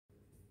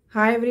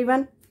Hi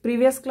everyone,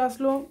 previous class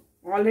lo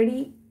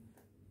already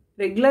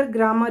regular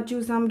grammar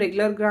chusam.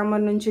 Regular grammar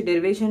nunchi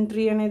derivation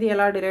tree anedi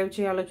ela derive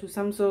cheyalo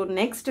chusam. So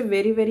next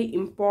very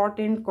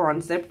important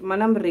concept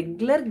manam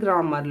regular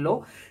grammar lo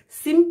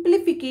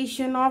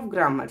simplification of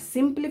grammars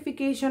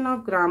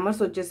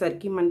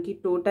vachesariki manki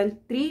total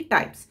 3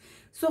 types.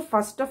 So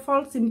first of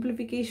all,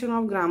 simplification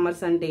of grammars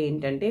ante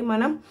entante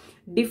manam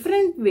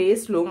different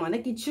ways lo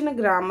manaki ichina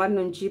grammar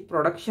nunchi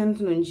productions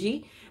nunchi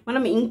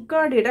మనం ఇంకా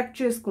deduct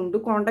చేసుకుంటూ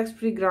context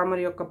free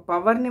grammar యొక్క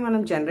పవర్ని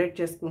మనం generate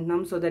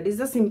చేసుకుంటున్నాం. So that is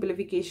the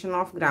simplification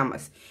of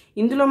grammars.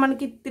 ఇందులో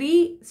మనకి 3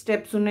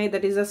 steps ఉన్నాయి.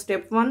 That is the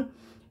step 1,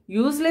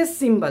 useless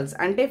symbols.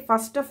 అంటే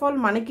ఫస్ట్ ఆఫ్ ఆల్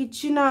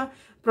మనకిచ్చిన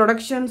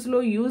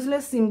ప్రొడక్షన్స్లో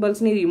యూజ్లెస్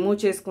సింబల్స్ని రిమూవ్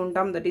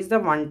చేసుకుంటాం. That is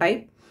the 1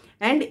 type.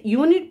 And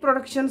unit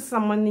productions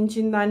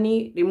సంబంధించిన దాన్ని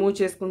రిమూవ్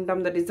చేసుకుంటాం.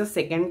 That is the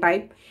 2nd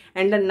type.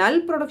 And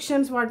null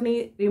productions వాటిని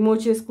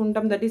రిమూవ్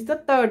చేసుకుంటాం. That is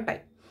the 3rd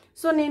type.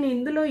 So నేను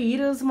ఇందులో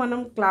ఈరోజు మనం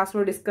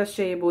క్లాస్లో డిస్కస్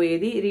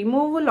చేయబోయేది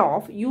removal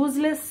of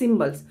useless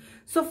symbols.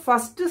 So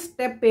first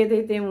step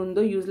ఏదైతే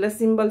ఉందో యూజ్లెస్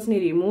సింబల్స్ని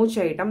రిమూవ్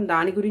చేయటం,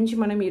 దాని గురించి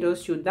మనం ఈరోజు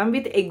చూద్దాం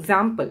విత్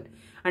ఎగ్జాంపుల్.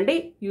 అంటే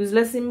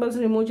యూజ్లెస్ సింబల్స్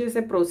రిమూవ్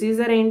చేసే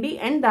ప్రొసీజర్ ఏంటి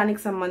అండ్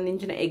దానికి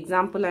సంబంధించిన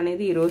ఎగ్జాంపుల్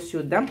అనేది ఈరోజు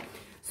చూద్దాం.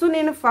 సో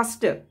నేను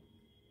ఫస్ట్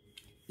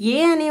ఏ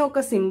అనే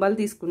ఒక సింబల్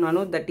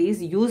తీసుకున్నాను. That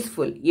is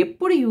useful.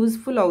 ఎప్పుడు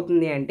యూజ్ఫుల్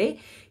అవుతుంది అంటే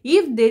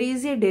if there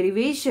is a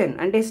derivation,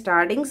 అంటే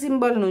స్టార్టింగ్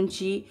సింబల్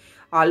నుంచి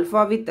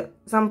alpha with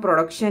some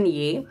production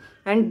A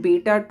and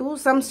beta to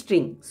some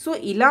string. So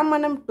ఇలా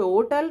మనం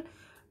total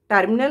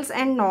terminals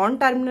and non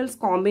terminals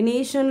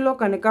కాంబినేషన్లో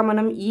కనుక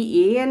మనం ఈ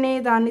ఏ అనే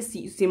దాన్ని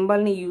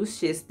సింబల్ని యూజ్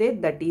చేస్తే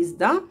that is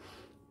the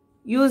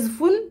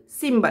useful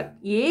symbol.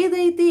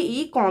 ఏదైతే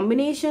ఈ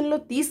కాంబినేషన్లో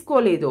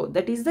తీసుకోలేదో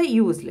దట్ ఈస్ ద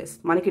యూజ్లెస్.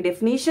 మనకి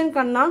డెఫినేషన్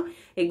కన్నా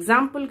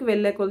ఎగ్జాంపుల్కి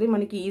వెళ్ళే కొద్దీ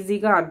మనకి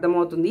ఈజీగా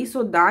అర్థమవుతుంది.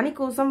 సో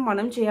దానికోసం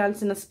మనం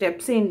చేయాల్సిన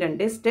స్టెప్స్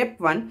ఏంటంటే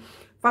స్టెప్ 1,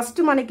 ఫస్ట్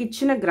మనకి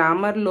ఇచ్చిన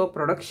గ్రామర్లో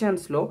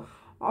ప్రొడక్షన్స్లో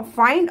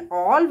find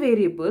all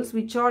variables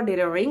which are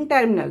డెరైవింగ్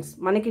terminals.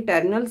 మనకి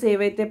టెర్మినల్స్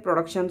ఏవైతే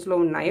ప్రొడక్షన్స్లో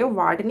ఉన్నాయో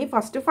వాటిని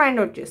ఫస్ట్ ఫైండ్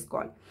అవుట్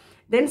చేసుకోవాలి.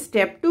 దెన్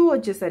స్టెప్ 2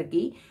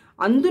 వచ్చేసరికి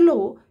అందులో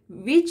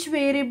విచ్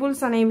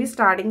వేరియబుల్స్ అనేవి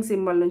స్టార్టింగ్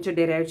సింబల్ నుంచి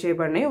డెరైవ్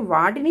చేయబడినాయో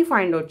వాటిని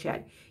ఫైండ్ అవుట్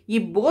చేయాలి. ఈ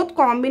బోత్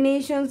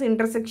కాంబినేషన్స్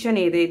ఇంటర్సెక్షన్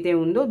ఏదైతే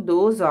ఉందో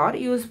those are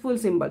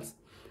useful symbols.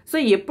 So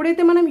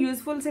ఎప్పుడైతే మనం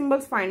యూస్ఫుల్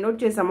సింబల్స్ ఫైండ్ అవుట్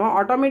చేసామో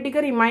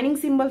ఆటోమేటిక్గా రిమైనింగ్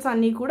సింబల్స్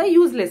అన్నీ కూడా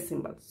యూజ్లెస్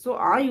సింబల్స్. సో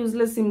ఆ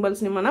యూజ్లెస్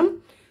సింబల్స్ని మనం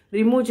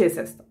రిమూవ్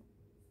చేసేస్తాం.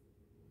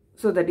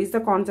 So that is the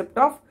concept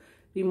of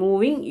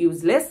removing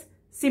useless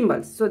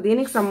symbols. So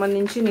దీనికి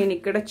సంబంధించి నేను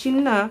ఇక్కడ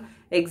చిన్న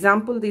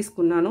ఎగ్జాంపుల్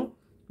తీసుకున్నాను.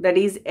 That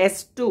is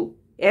S2.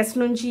 ఎస్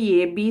నుంచి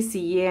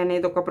ABCA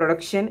అనేది ఒక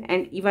ప్రొడక్షన్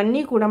అండ్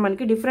ఇవన్నీ కూడా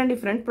మనకి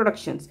డిఫరెంట్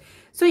ప్రొడక్షన్స్.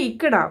 సో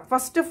ఇక్కడ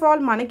ఫస్ట్ ఆఫ్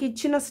ఆల్ మనకి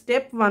ఇచ్చిన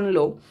స్టెప్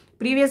 1లో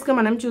ప్రీవియస్గా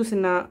మనం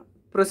చూసిన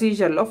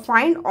ప్రొసీజర్లో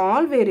find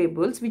all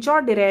variables which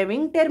are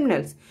డెరైవింగ్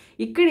terminals.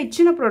 ఇక్కడ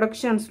ఇచ్చిన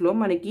ప్రొడక్షన్స్లో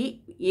మనకి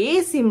ఏ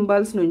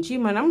సింబల్స్ నుంచి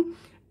మనం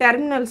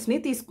టెర్మినల్స్ని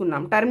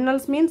తీసుకున్నాం.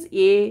 టెర్మినల్స్ మీన్స్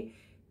ఈ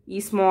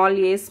స్మాల్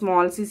ఏ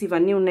స్మాల్ సిస్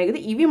ఇవన్నీ ఉన్నాయి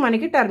కదా, ఇవి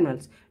మనకి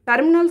టెర్మినల్స్.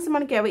 టెర్మినల్స్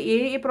మనకి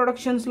ఏ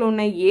ప్రొడక్షన్స్లో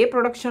ఉన్నాయి, ఏ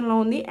ప్రొడక్షన్లో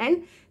ఉంది అండ్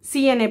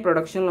సి అనే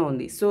ప్రొడక్షన్లో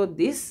ఉంది. So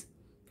this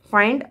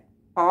find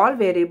all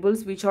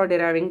variables which are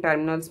డెరైవింగ్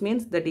terminals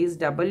means that is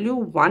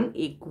W1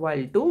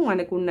 equal to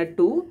మనకున్న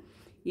 2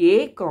 A,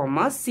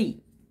 C.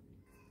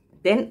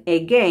 Then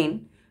again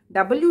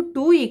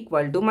W2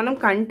 equal to మనం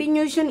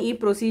కంటిన్యూషన్ ఈ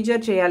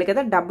ప్రొసీజర్ చేయాలి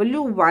కదా.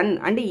 W1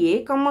 అంటే A,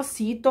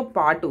 Cతో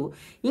పాటు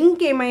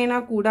ఇంకేమైనా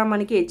కూడా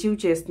మనకి అచీవ్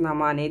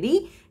చేస్తున్నామా అనేది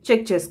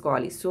చెక్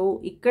చేసుకోవాలి. సో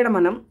ఇక్కడ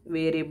మనం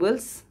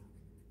variables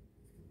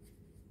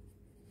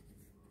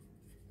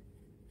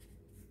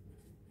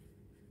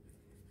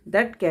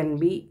that can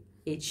be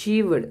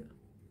achieved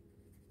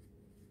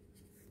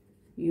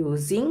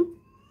using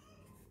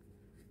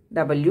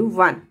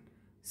W1.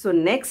 So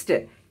next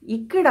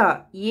ఇక్కడ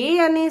ఏ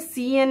అనే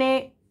సి అనే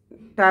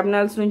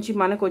టర్మినల్స్ నుంచి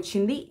మనకు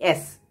వచ్చింది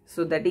S. So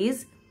that is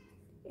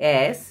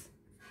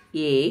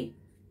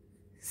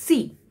SAC.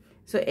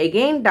 So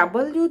again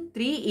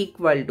W3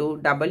 equal to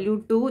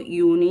W2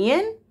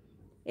 union,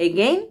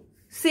 again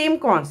same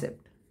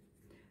concept.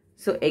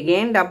 So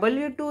again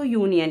W2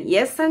 union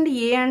S and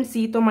A and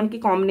Cతో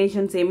మనకి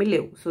combinations ఏమీ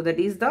లేవు. So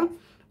that is the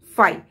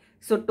 5.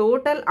 So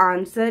total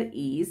answer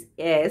is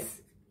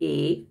SA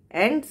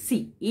and C.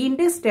 ఈ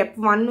అంటే step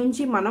 1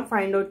 నుంచి మనం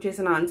find out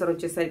చేసిన answer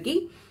వచ్చేసరికి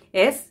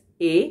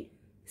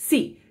SAC.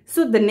 So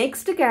the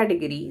next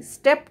category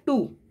step 2.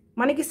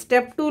 మనకి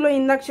స్టెప్ 2లో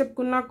ఇందాక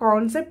చెప్పుకున్న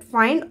concept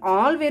find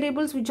all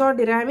variables which are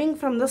deriving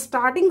from the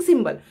starting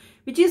symbol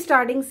which is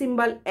starting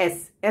symbol S.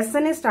 S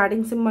అనే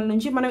స్టార్టింగ్ సింబల్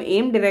నుంచి మనం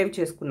ఏం డిరైవ్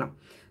చేసుకున్నాం.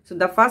 So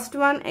the first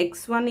one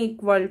x1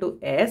 equal to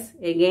S,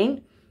 again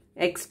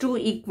x2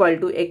 equal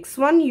to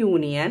x1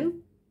 union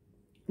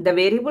the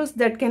variables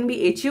that can be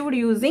achieved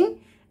using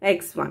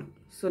x1.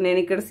 So నేను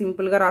ఇక్కడ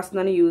సింపుల్గా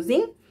రాస్తున్నాను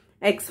using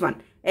x1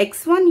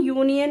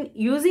 union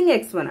using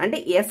x1 అంటే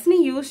ఎస్ని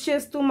use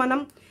చేస్తూ మనం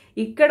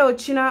ఇక్కడ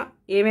వచ్చిన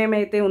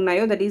ఏమేమైతే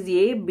ఉన్నాయో దట్ ఈజ్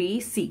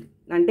ABC.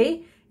 అంటే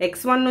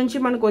x1 నుంచి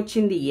మనకు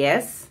వచ్చింది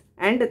S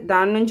అండ్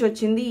దాని నుంచి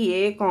వచ్చింది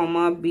A,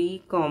 B,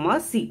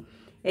 C.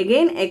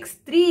 Again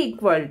x3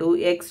 equal to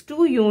x2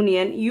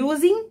 union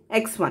using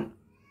x1.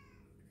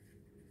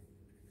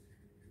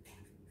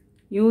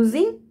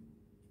 Using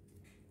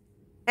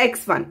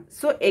x1.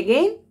 So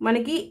again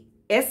మనకి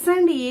S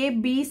and A,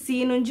 B,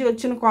 C నుంచి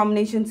వచ్చిన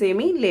కాంబినేషన్స్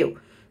ఏమీ లేవు.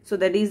 So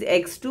that is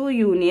x2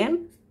 union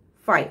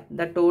 5.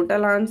 The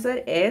total answer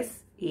S,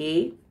 A,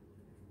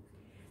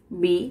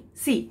 B,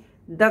 C.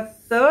 The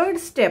third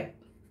step,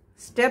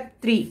 step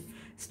 3.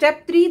 Step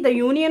 3, the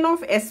union of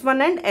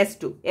S1 and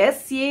S2.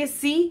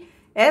 SAC,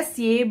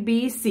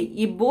 SABC.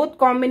 ఈ both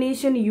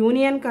combination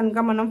union కనుక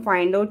మనం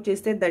find out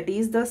చేస్తే that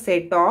is the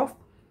set of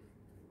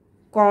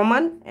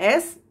common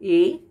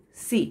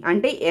SAC.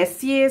 అంటే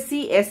SAC,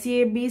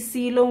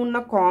 SABCలో ఉన్న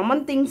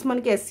common things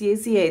మనకి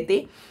SAC అయితే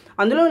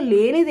అందులో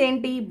లేనిది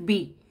ఏంటి? B.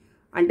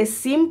 అంటే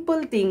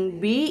simple thing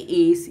B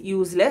is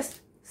useless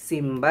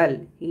symbol.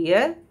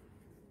 Here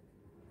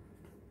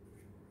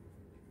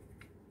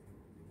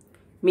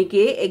మీకు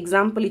ఏ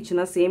ఎగ్జాంపుల్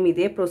ఇచ్చినా సేమ్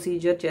ఇదే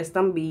ప్రొసీజర్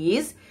చేస్తాం. B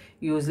is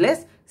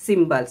useless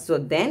symbol. So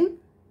then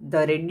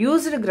the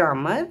reduced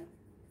grammar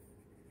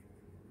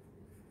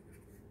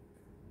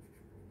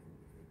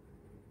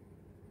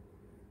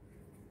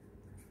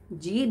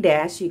G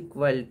dash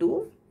equal to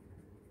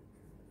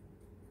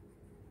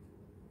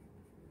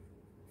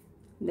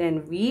then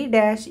V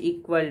dash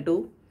equal to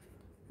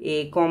A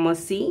comma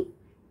C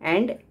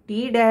and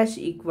T dash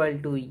equal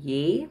to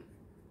A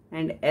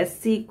and S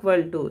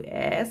equal to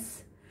S.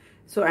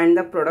 So and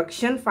the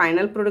production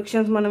final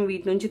productions మనం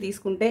వీటి నుంచి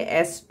తీసుకుంటే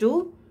S to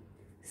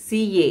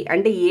CA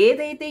అంటే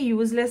ఏదైతే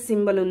useless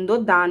symbol ఉందో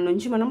దాని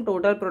నుంచి మనం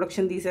total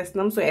production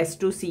తీసేస్తున్నాం. So S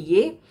to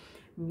CA.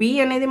 B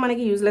అనేది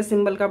మనకి యూజ్లెస్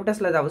సింబల్ కాబట్టి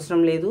అసలు అది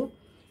అవసరం లేదు.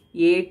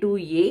 A to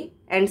A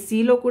అండ్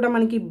Cలో కూడా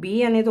మనకి B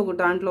అనేది ఒక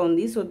దాంట్లో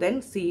ఉంది. So then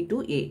C to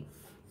A.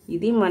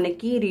 ఇది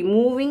మనకి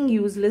రిమూవింగ్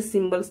యూజ్లెస్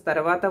సింబల్స్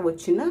తర్వాత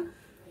వచ్చిన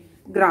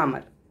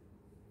గ్రామర్.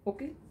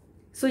 ఓకే,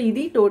 సో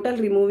ఇది total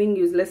removing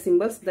useless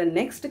symbols. The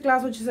next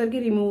class వచ్చేసరికి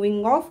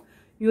removing of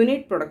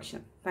unit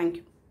production. Thank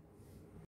you.